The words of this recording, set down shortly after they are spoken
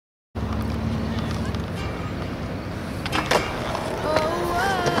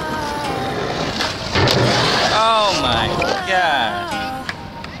God.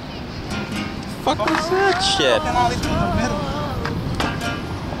 Fuck was that shit?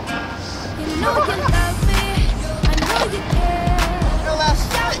 You know you love me, I know you care.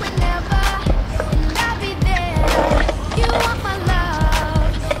 Shout whenever, and I'll be there. You want my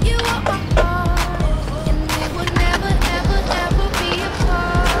love, you want my heart, and we will never, ever, ever be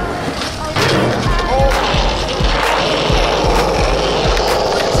apart.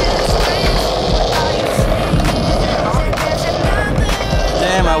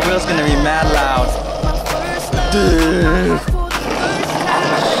 Damn, my wheel's gonna be mad loud. Dude.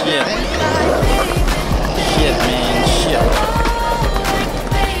 Shit. Shit, man. Shit.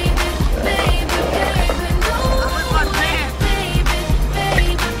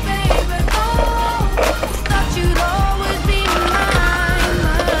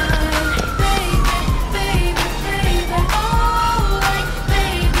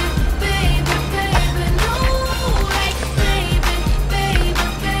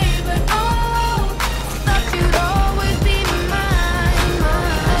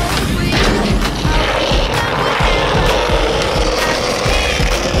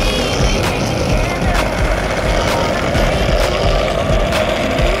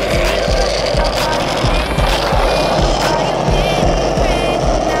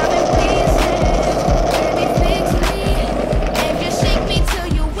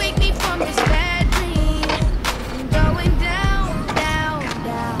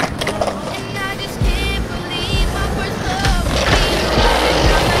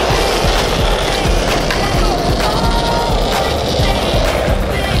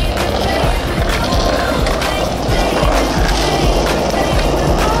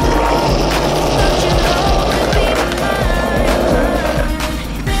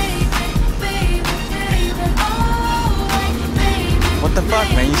 What the fuck,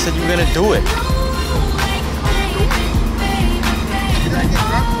 man? You said you were gonna do it.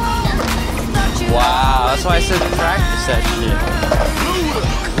 Wow, that's why I said practice that shit.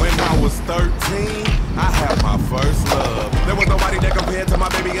 When I was 13, I had my first love. There was nobody that compared to my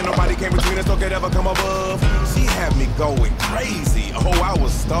baby, and nobody came between us or could ever come above. She had me going crazy. Oh, I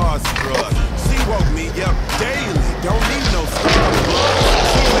was starstruck. She woke me up daily. Don't need no Starbucks.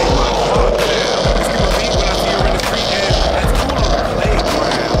 She made my heart pound. Skip a beat when I see her in the street, and that's cool on the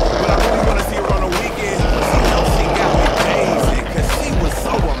playground. But I really wanna see her on the weekend. She knows she got me crazy, 'cause she was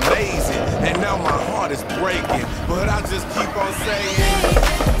so amazing. And now my heart is breaking, but I just keep on saying.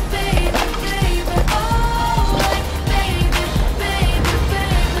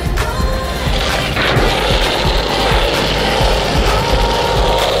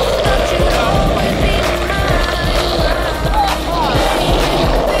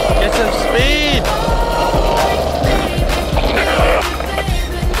 Get some speed!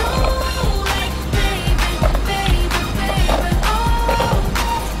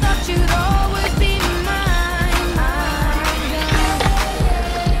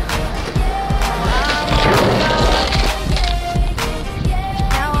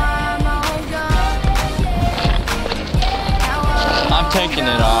 I'm taking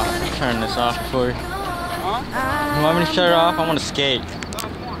it off. Turn this off for you. You want me to shut it off? I want to skate.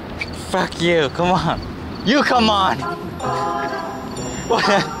 Fuck you, come on. You come on! What?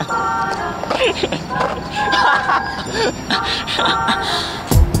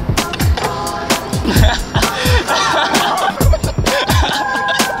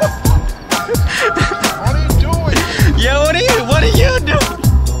 Yo, what are you doing?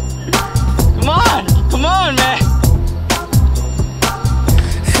 Come on, man.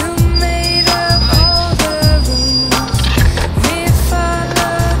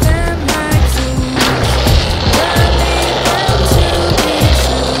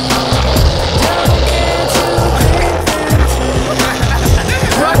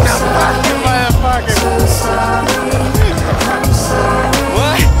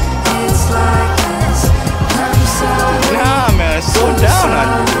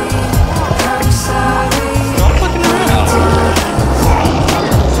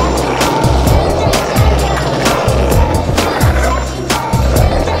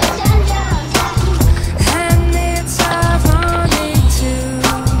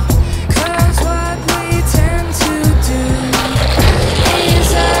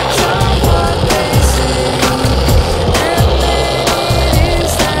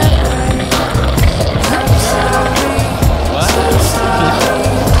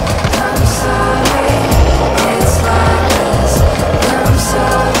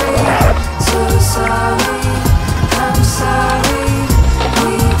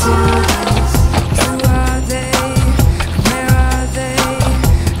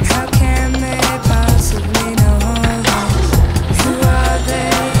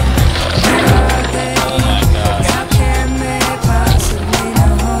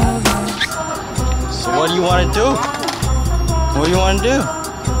 you want to do? What do you want to do?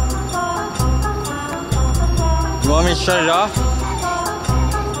 You want me to shut it off?